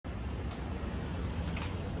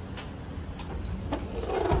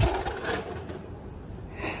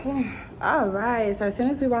All right, so as soon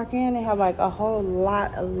as we walk in, they have like a whole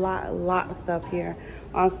lot of stuff here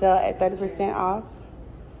on sale at 30% off,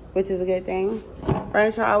 which is a good thing.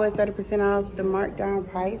 Furniture always 30% off the markdown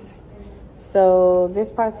price. So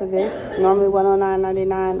this price of this, normally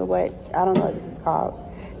 $109.99, what, I don't know what this is called.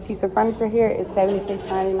 Piece of furniture here is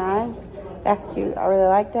 $76.99. That's cute. I really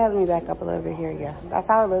like that. Let me back up a little bit here. Yeah, that's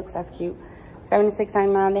how it looks. That's cute.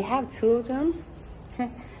 $76.99. They have two of them.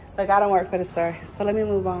 Look, I don't work for the store, so let me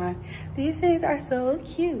move on. These things are so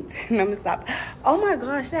cute. Let me stop. Oh my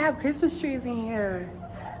gosh, they have Christmas trees in here.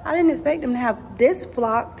 I didn't expect them to have this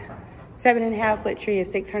flocked 7.5 foot tree is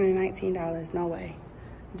 $619. No way.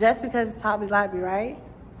 Just because it's Hobby Lobby, right?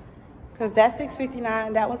 Because that's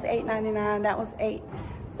 $659. That was $8.99. That was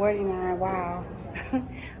 $8.49. Wow.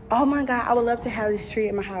 Oh my God, I would love to have this tree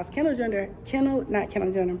in my house. Kendall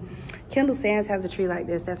Sands has a tree like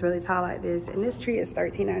this that's really tall like this, and this tree is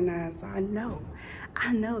 $13.99. So I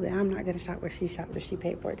know that I'm not gonna shop where she shopped if she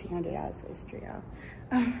paid $1,400 for this tree, y'all.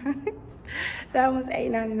 That was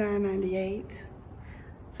 $899.98.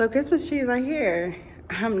 So Christmas trees are here.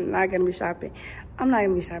 I'm not gonna be shopping. I'm not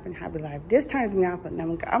gonna be shopping Hobby Lobby. This turns me off, but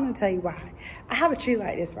I'm gonna tell you why. I have a tree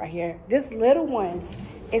like this right here. This little one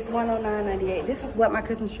is $109.98. This is what my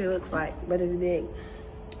Christmas tree looks like, but it's big.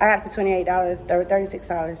 I got it for $28,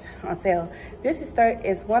 $36 on sale. This is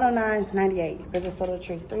 $109.98 for this little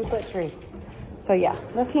tree, 3-foot tree. So yeah,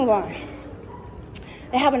 let's move on.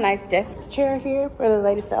 They have a nice desk chair here for the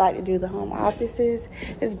ladies that like to do the home offices.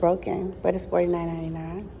 It's broken, but it's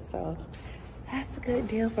 $49.99. So that's a good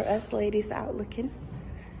deal for us ladies out looking.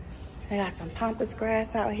 They got some pampas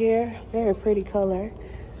grass out here. Very pretty color.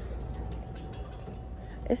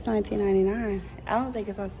 It's $19.99. I don't think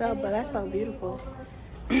it's on sale, but that's so beautiful.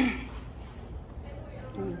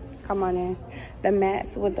 Come on in. The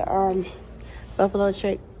mats with the buffalo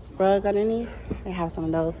check rug underneath. They have some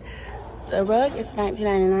of those. The rug is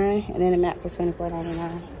 $19.99, and then the mats are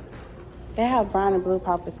 $24.99. They have brown and blue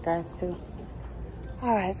pampas grass too.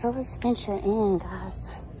 All right, so let's venture in, guys.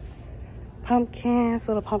 Pumpkins,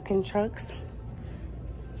 little pumpkin trucks.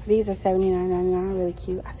 These are $79.99, really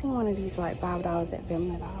cute. I seen one of these for like $5 at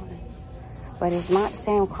Family Dollar. But it's not the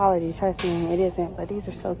same quality, trust me, it isn't. But these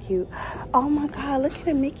are so cute. Oh my God, look at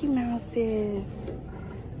the Mickey Mouses.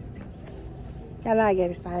 Y'all know I get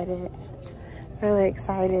excited. Really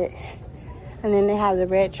excited. And then they have the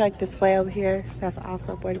red truck display over here. That's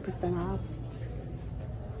also 40% off.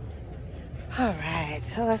 All right,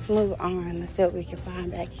 so let's move on. Let's see what we can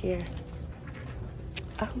find back here.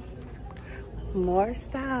 Oh, more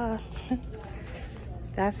style.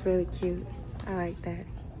 That's really cute. I like that.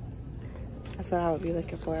 That's what I would be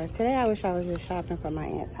looking for. Today, I wish I was just shopping for my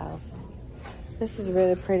aunt's house. This is a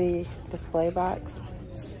really pretty display box.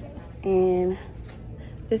 And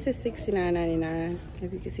this is $69.99.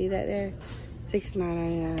 If you can see that there,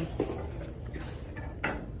 $69.99.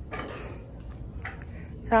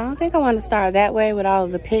 So I don't think I want to start that way with all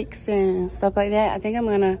of the picks and stuff like that. I think I'm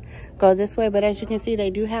going to go this way. But as you can see, they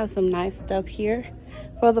do have some nice stuff here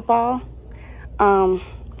for the fall.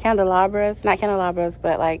 Candelabras, not candelabras,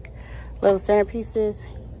 but like little centerpieces.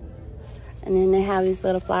 And then they have these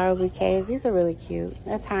little flower bouquets. These are really cute.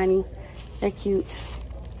 They're tiny. They're cute.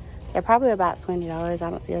 They're probably about $20. I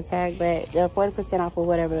don't see a tag, but they're 40% off of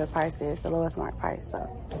whatever the price is, the lowest mark price. So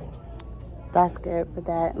that's good for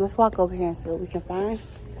that. Let's walk over here and see what we can find.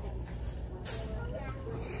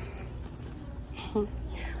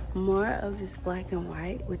 More of this black and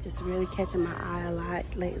white, which is really catching my eye a lot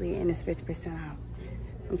lately, and it's 50% off.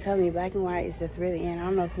 I'm telling you, black and white is just really in. I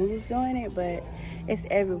don't know who's doing it, but it's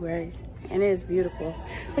everywhere, and it is beautiful.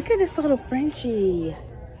 Look at this little Frenchie.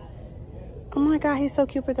 Oh my God, he's so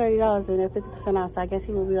cute for $30, and they're 50% off, so I guess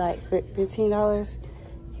he will be like $15.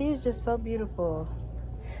 He's just so beautiful.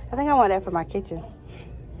 I think I want that for my kitchen.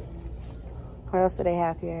 What else do they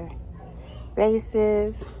have here?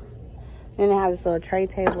 Vases. Then they have this little tray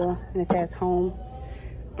table, and it says home.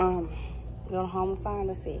 Little home sign.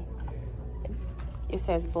 Let's see. It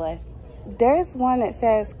says blessed. There's one that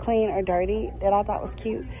says clean or dirty that I thought was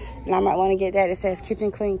cute, and I might want to get that. It says kitchen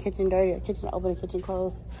clean, kitchen dirty, or kitchen open, kitchen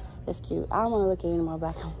closed. It's cute. I don't want to look at any more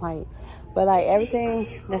black and white, but like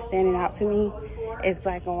everything that's standing out to me is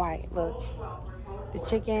black and white. Look, the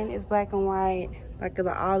chicken is black and white. Like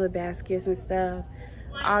all the baskets and stuff,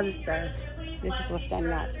 all the stuff. This is what's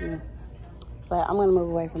standing out to me. But I'm gonna move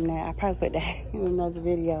away from that. I'll probably put that in another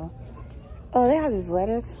video. Oh, they have these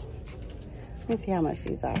letters. Let me see how much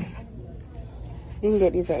these are. You can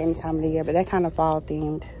get these at any time of the year, but they're kind of fall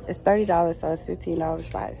themed. It's $30, so it's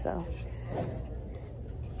 $15 by itself.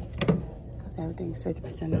 Because everything's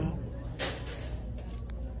 50% off.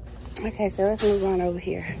 Okay, so let's move on over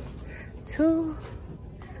here to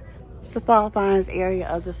the fall finds area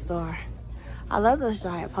of the store. I love those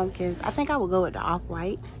giant pumpkins. I think I would go with the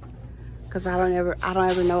off-white because I don't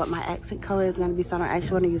ever know what my accent color is gonna be, so I don't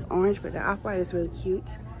actually want to use orange, but the off-white is really cute.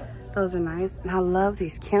 Those are nice. And I love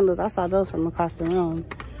these candles. I saw those from across the room.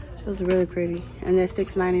 Those are really pretty. And they're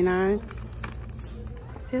 $6.99.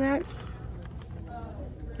 See that?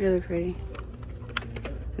 Really pretty.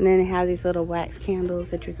 And then they have these little wax candles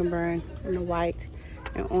that you can burn in the white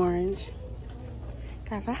and orange.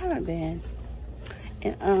 Guys, I haven't been.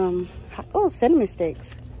 And oh, cinnamon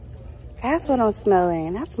sticks. That's what I'm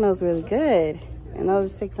smelling. That smells really good. And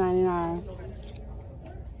those are $6.99.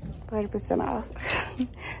 30% off.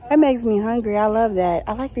 That makes me hungry. I love that.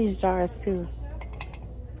 I like these jars too.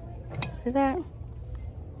 See that?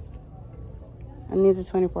 And these are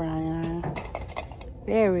 $24.99.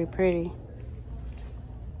 Very pretty.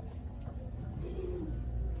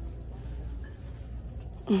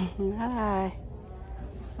 Hi.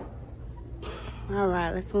 All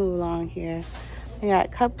right, let's move along here. They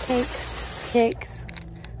got cupcakes, cakes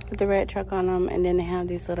with the red truck on them, and then they have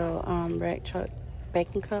these little red truck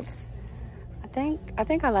baking cups. I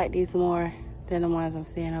think I like these more than the ones I'm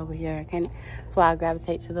seeing over here. That's why I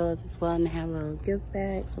gravitate to those as well. And they have little gift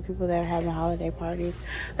bags for people that are having holiday parties.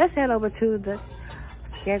 Let's head over to the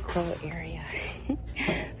scarecrow area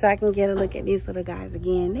so I can get a look at these little guys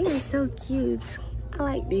again. They are so cute. I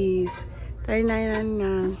like these.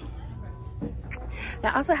 $39.99. They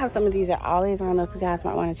also have some of these at Ollie's. I don't know if you guys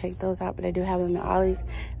might want to check those out, but they do have them at Ollie's.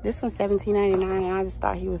 This one's $17.99, and I just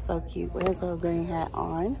thought he was so cute with his little green hat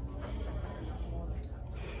on.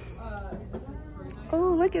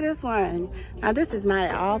 Oh, look at this one. Now, this is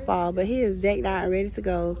not at all fall, but he is decked out and ready to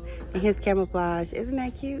go in his camouflage. Isn't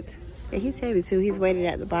that cute? And he's heavy, too. He's weighted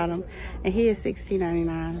at the bottom, and he is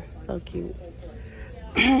 $16.99. So cute.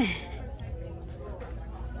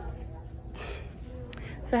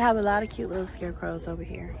 So I have a lot of cute little scarecrows over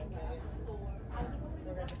here.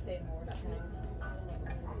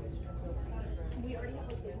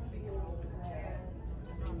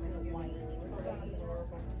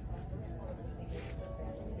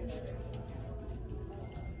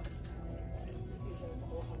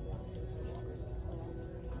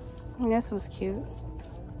 And this was cute.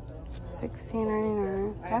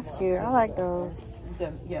 $16.99. That's cute. I like those.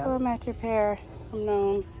 Yeah. Little match your pair from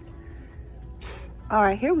gnomes. All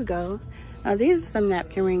right, here we go. Now these are some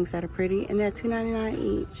napkin rings that are pretty, and they're $2.99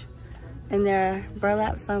 each. And they're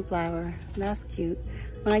burlap sunflower. That's cute.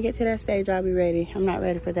 When I get to that stage, I'll be ready. I'm not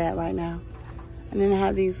ready for that right now. And then I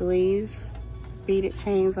have these leaves, beaded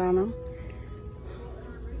chains on them.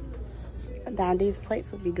 Now these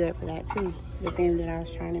plates would be good for that too. The theme that I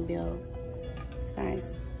was trying to build. It's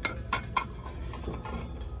nice.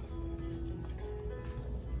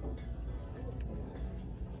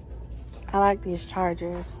 I like these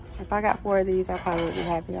chargers. If I got 4 of these, I probably would be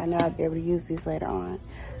happy. I know I'd be able to use these later on.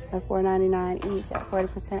 They're $4.99 each at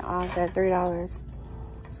 40% off. They're $3.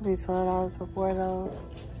 So be $12 for 4 of those.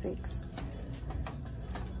 6.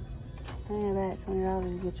 And that's $20 to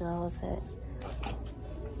get your whole set.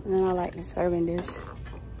 And then I like the serving dish.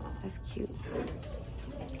 That's cute.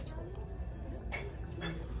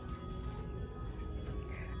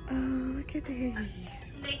 Oh, look at these.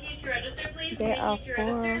 They are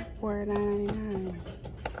 $4.99.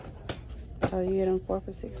 So you get them 4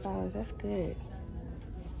 for $6. That's good.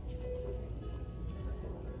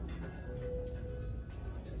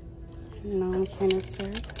 No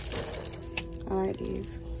canisters. I like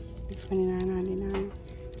these. It's $29.99.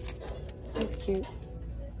 That's cute.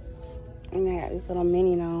 And they got these little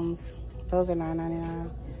mini gnomes. Those are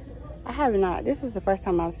 $9.99. I have not. This is the first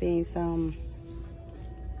time I've seen some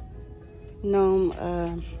gnome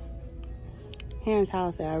hand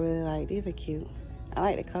towels that I really like. These are cute. I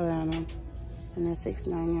like the color on them. And they're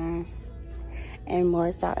 $6.99. And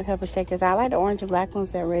more salt and pepper shakers. I like the orange and black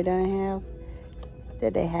ones that Ray Dunn have.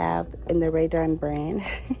 That they have in the Ray Dunn brand.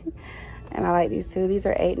 And I like these too. These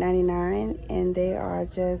are $8.99. And they are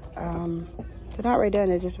just, they're not Ray Dunn.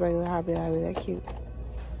 They're just regular Hobby Lobby. They're cute.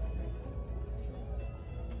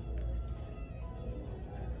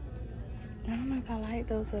 I don't know if I like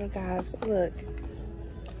those little guys, but look.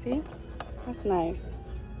 See? That's nice.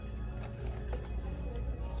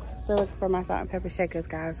 Still looking for my salt and pepper shakers,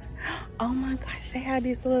 guys. Oh my gosh, they have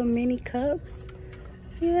these little mini cups.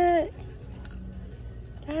 See that?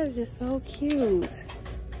 That is just so cute.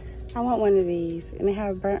 I want one of these. And they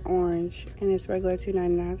have burnt orange, and it's regular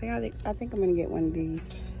 $2.99. I think I'm gonna get one of these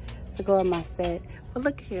to go in my set. But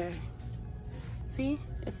look here. See?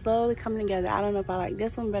 It's slowly coming together. I don't know if I like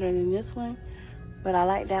this one better than this one, but I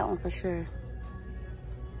like that one for sure.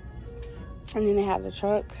 And then they have the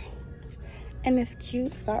truck. And it's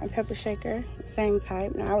cute, salt and pepper shaker, same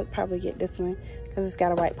type. Now I would probably get this one because it's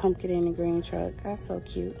got a white pumpkin in the green truck. That's so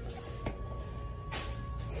cute.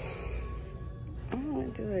 I don't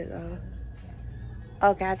want to do it though.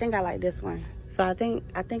 Okay, I think I like this one. So I think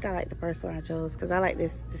I like the first one I chose because I like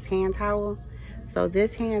this hand towel. So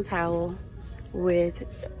this hand towel with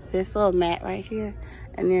this little mat right here,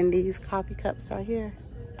 and then these coffee cups right here.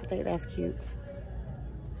 I think that's cute.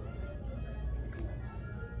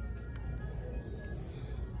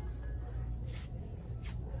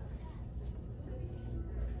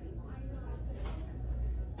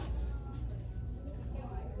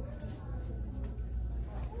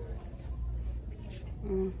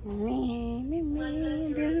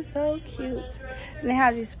 This is so cute. And they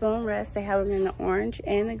have these spoon rests. They have them in the orange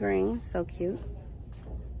and the green. So cute.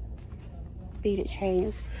 Beaded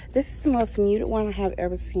chains. This is the most muted one I have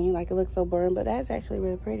ever seen. Like, it looks so boring, but that's actually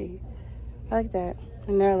really pretty. I like that.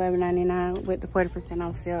 And they're $11.99 with the 40%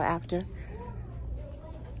 off sale after.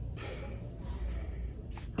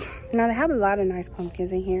 Now, they have a lot of nice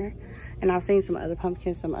pumpkins in here. And I've seen some other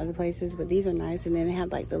pumpkins some other places, but these are nice. And then they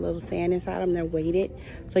have like the little sand inside them. They're weighted,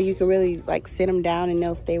 so you can really like sit them down and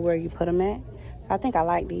they'll stay where you put them at. So I think I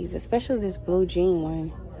like these, especially this blue jean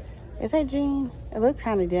one. Is that jean? It looks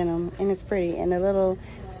kind of denim and it's pretty. And the little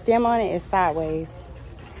stem on it is sideways.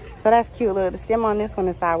 So that's cute. Look, the stem on this one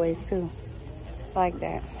is sideways too. I like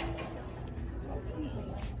that.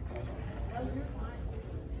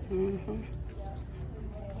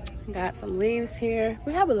 Got some leaves here.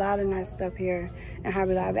 We have a lot of nice stuff here in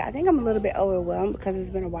Hobby Lobby. I think I'm a little bit overwhelmed because it's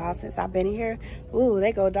been a while since I've been here. Ooh,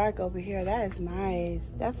 they go dark over here. That is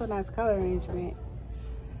nice. That's a nice color arrangement.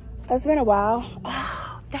 It's been a while.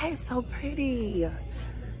 Oh, that is so pretty.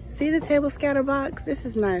 See the table scatter box? This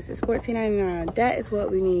is nice. It's $14.99. That is what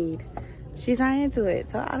we need. She's not into it,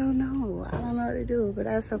 so I don't know. I don't know what to do, but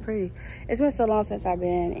that's so pretty. It's been so long since I've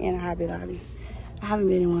been in a Hobby Lobby. I haven't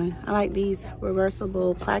been in one. I like these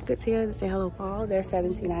reversible placards here that say Hello Paul. They're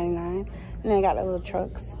 $17.99. And then I got the little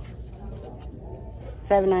trucks.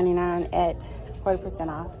 $7.99 at 40%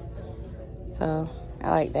 off. So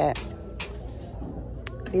I like that.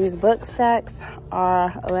 These book stacks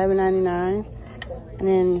are $11.99. And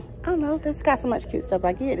then, I don't know, this got so much cute stuff.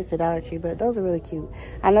 I can get this at Dollar Tree, but those are really cute.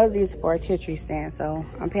 I know these are for a tea tree stand, so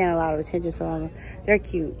I'm paying a lot of attention to them. They're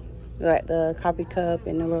cute. Like the coffee cup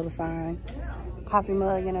and the little sign. Coffee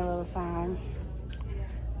mug and a little sign.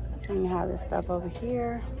 And you have this stuff over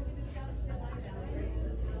here.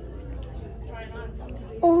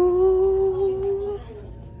 Oh,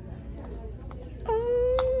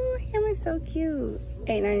 him is so cute.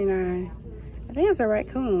 $8.99. I think it's a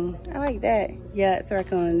raccoon. I like that. Yeah, it's a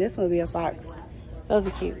raccoon. This will be a fox. Those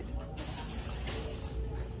are cute.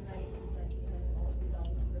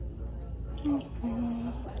 All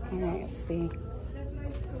right, let's see.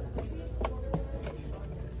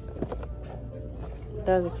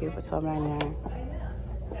 Those are cute for $12.99.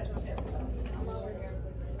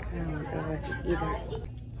 I don't want the horses either.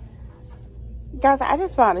 Guys, I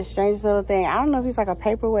just found the strangest little thing. I don't know if it's like a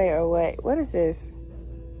paperweight or what. What is this?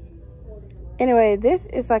 Anyway, this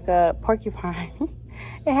is like a porcupine.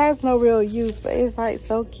 It has no real use, but it's like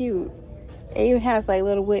so cute. It even has like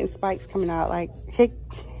little wooden spikes coming out. Like,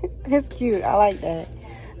 it's cute. I like that.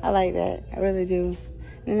 I like that. I really do.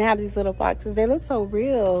 And they have these little foxes. They look so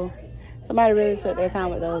real. Somebody really took their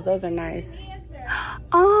time with those. Those are nice.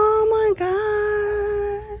 Oh my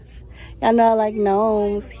gosh. Y'all know I like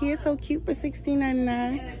gnomes. He is so cute for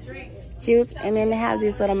 $16.99. Cute. And then they have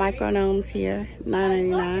these little micro gnomes here.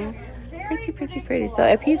 $9.99. Pretty, pretty, pretty. So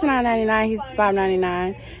if he's $9.99, he's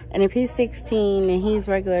 $5.99. And if he's $16 and he's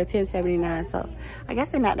regular, $10.79. So I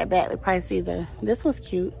guess they're not that badly priced either. This one's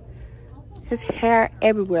cute. His hair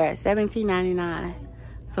everywhere. $17.99.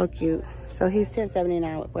 So cute. So he's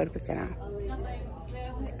 $10.79 with 40% off.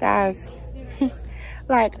 Guys,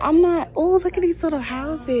 like, I'm not, oh, look at these little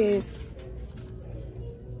houses.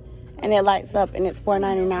 And it lights up and it's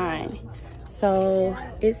 $4.99. So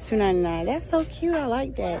it's $2.99. That's so cute. I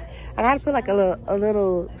like that. I gotta put like a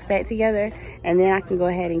little set together and then I can go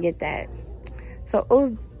ahead and get that. So,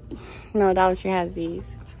 oh, no, Dollar Tree has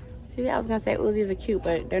these. See, I was gonna say, oh, these are cute,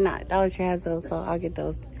 but they're not. Dollar Tree has those, so I'll get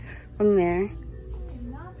those from there.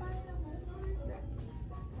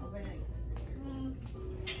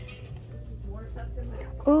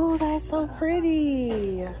 Oh, that's so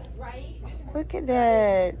pretty. Look at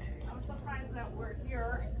that. I'm surprised that we're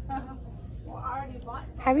here. Well, I already bought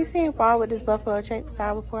some. Have you seen fall with this buffalo check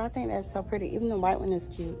style before? I think that's so pretty. Even the white one is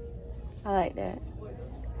cute. I like that.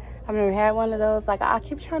 I've never had one of those. Like, I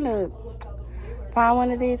keep trying to find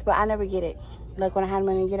one of these, but I never get it. Like when I had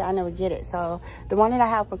money to get it, I never get it. So the one that I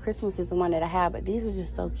have for Christmas is the one that I have. But these are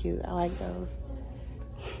just so cute. I like those.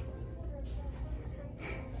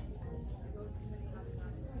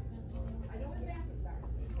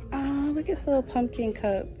 Oh, look at this little pumpkin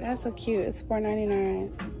cup. That's so cute. It's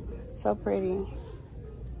 $4.99. So pretty.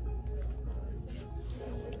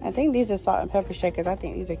 I think these are salt and pepper shakers. I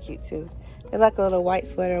think these are cute too. They're like a little white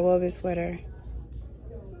sweater, woven sweater.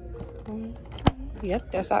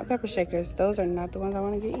 Yep, they're salt and pepper shakers. Those are not the ones I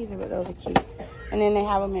want to get either, but those are cute. And then they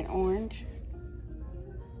have them in orange.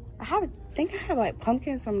 I think I have like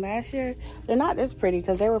pumpkins from last year. They're not this pretty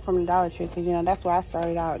because they were from the Dollar Tree. Because, you know, that's where I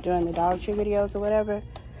started out doing the Dollar Tree videos or whatever.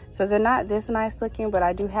 So they're not this nice looking, but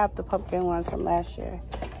I do have the pumpkin ones from last year.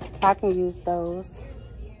 So I can use those.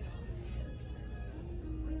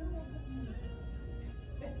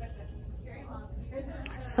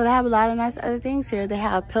 So they have a lot of nice other things here. They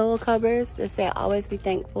have pillow covers that say always be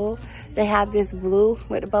thankful. They have this blue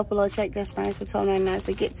with the buffalo check that's nice for $12.99.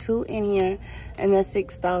 So get 2 in here and they're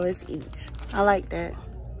 $6 each. I like that.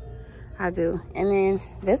 I do. And then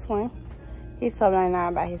this one, he's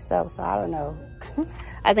 $12.99 by himself, so I don't know.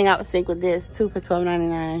 I think I would stick with this 2 for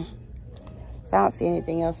 $12.99. So I don't see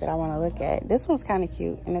anything else that I want to look at. This one's kind of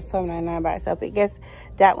cute and it's $12.99 by itself. I guess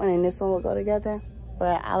that one and this one will go together,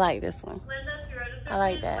 but I like this one. I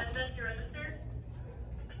like that.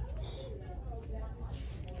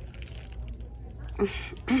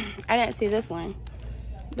 I didn't see this one.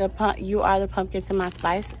 You are the pumpkin to my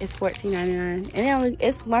spice. It's $14.99, and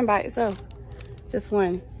it's one by itself. Just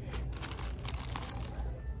one.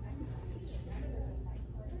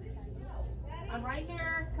 I'm right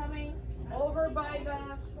here, coming over by the.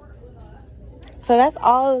 So that's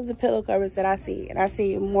all of the pillow covers that I see. And I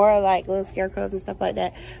see more like little scarecrows and stuff like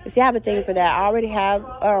that. But see, I have a thing for that. I already have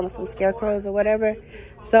some scarecrows or whatever.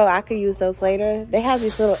 So I could use those later. They have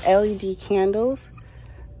these little LED candles.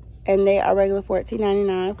 And they are regular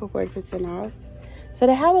 $14.99 for 40% off. So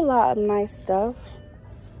they have a lot of nice stuff.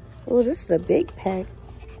 Oh, this is a big pack.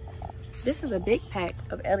 This is a big pack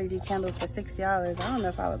of LED candles for $60. I don't know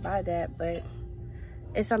if I would buy that, but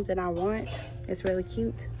it's something I want. It's really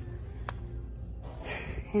cute.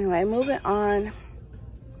 Anyway, moving on.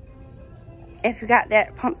 If you got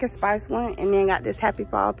that pumpkin spice one and then got this happy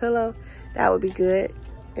fall pillow, that would be good.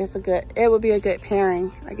 It would be a good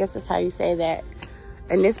pairing. I guess that's how you say that.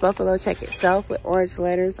 And this buffalo check itself with orange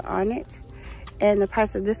letters on it. And the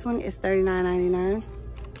price of this one is $39.99.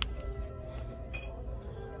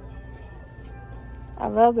 I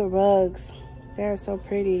love the rugs. They're so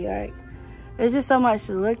pretty. Like, there's just so much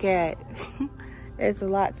to look at. It's a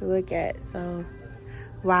lot to look at. So,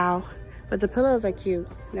 wow. But the pillows are cute.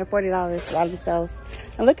 They're $40 by themselves.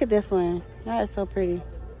 And look at this one. That is so pretty.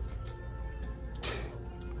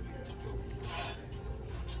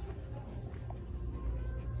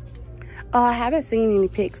 Oh, I haven't seen any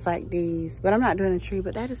picks like these, but I'm not doing a tree,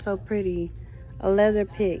 but that is so pretty. A leather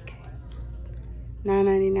pick.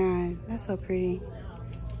 $9.99. That's so pretty.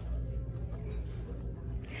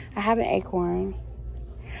 I have an acorn.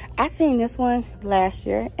 I seen this one last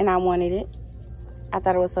year and I wanted it. I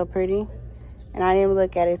thought it was so pretty. And I didn't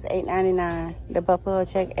look at it. It's $8.99. The buffalo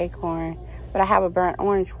check acorn. But I have a burnt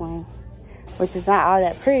orange one, which is not all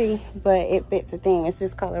that pretty, but it fits the theme. It's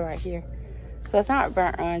this color right here. So it's not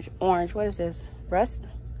burnt orange. What is this? Rust?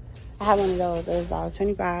 I have one of those. It was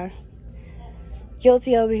 $1.25.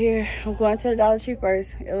 Guilty over here. I'm going to the Dollar Tree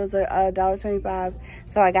first. It was a $1.25.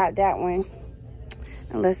 So I got that one.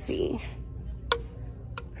 And let's see.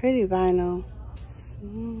 Pretty vinyl.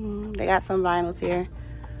 They got some vinyls here.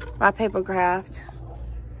 By Paper Craft.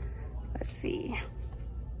 Let's see.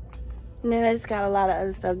 And then I just got a lot of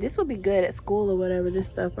other stuff. This will be good at school or whatever. This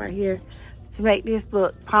stuff right here. To make this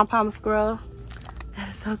look pom-pom squirrel. That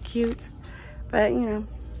is so cute. But, you know,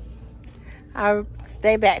 I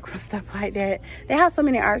stay back from stuff like that. They have so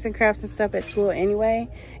many arts and crafts and stuff at school anyway.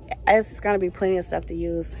 It's going to be plenty of stuff to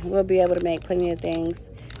use. We'll be able to make plenty of things.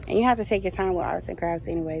 And you have to take your time with arts and crafts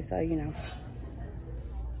anyway, so, you know.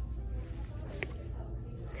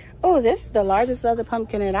 Oh, this is the largest leather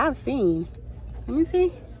pumpkin that I've seen. Let me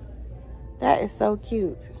see. That is so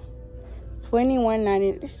cute.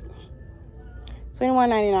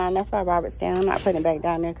 $21.99. That's by Robert Stan. I'm not putting it back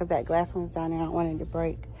down there because that glass one's down there. I don't want it to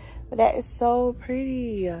break. But that is so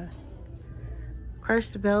pretty.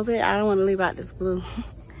 Crushed velvet. I don't want to leave out this blue.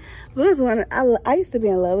 Blue is one. I used to be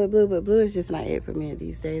in love with blue, but blue is just not it for me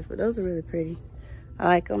these days. But those are really pretty. I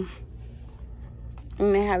like them.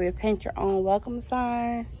 And they have your paint your own welcome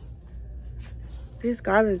sign. These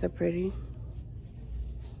garlands are pretty.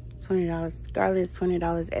 $20. Garland is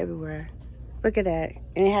 $20 everywhere. Look at that.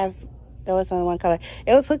 And it has Though it's only one color.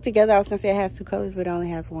 It was hooked together. I was gonna say it has two colors, but it only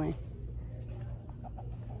has one.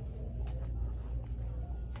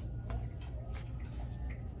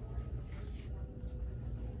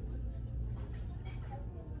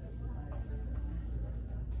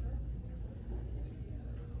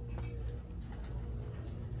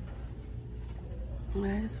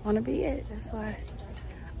 I just want to be it. That's why.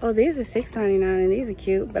 Oh, these are $6.99 and these are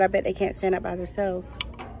cute, but I bet they can't stand up by themselves.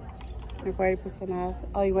 They're 40% off.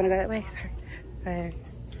 Oh, you want to go that way? Sorry. Go ahead.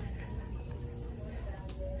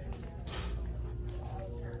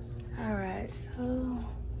 All right, so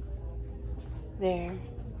there.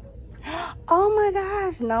 Oh my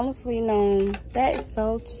gosh, Normal Sweet Gnome. That is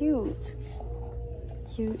so cute.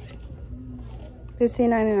 Cute.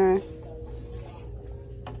 $15.99.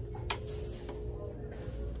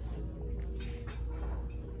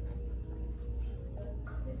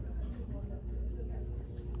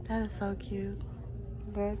 That is so cute.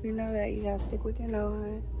 But if you know that, you gotta stick with your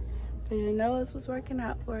nose, because your nose was working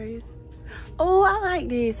out for you. Oh, I like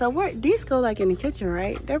these. So these go like in the kitchen,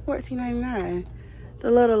 right? They're $14.99.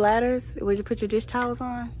 The little ladders where you put your dish towels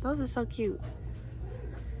on. Those are so cute.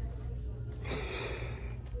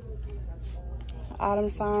 Autumn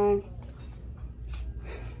sign.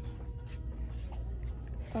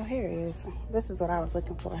 Oh, here it is. This is what I was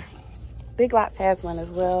looking for. Big Lots has one as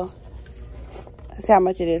well. Let's see how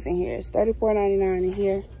much it is in here. It's $34.99 in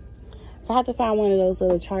here. So I have to find one of those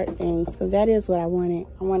little chart things, because that is what I wanted.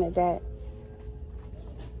 I wanted that.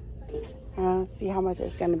 See how much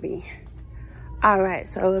it's going to be. All right,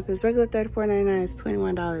 so if it's regular $34.99, it's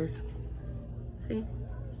 $21. See?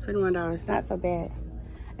 $21. Not so bad.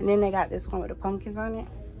 And then they got this one with the pumpkins on it.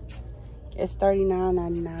 It's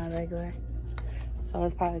 $39.99 regular. So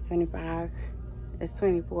it's probably $25. It's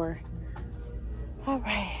 $24. All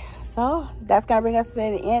right. So that's going to bring us to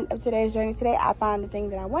the end of today's journey. Today, I found the thing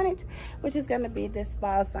that I wanted, which is going to be this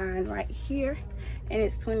ball sign right here. And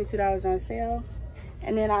it's $22 on sale.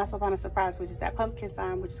 And then I also found a surprise, which is that pumpkin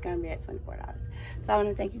sign, which is going to be at $24. So I want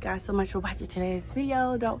to thank you guys so much for watching today's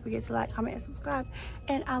video. Don't forget to like, comment, and subscribe.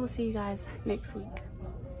 And I will see you guys next week.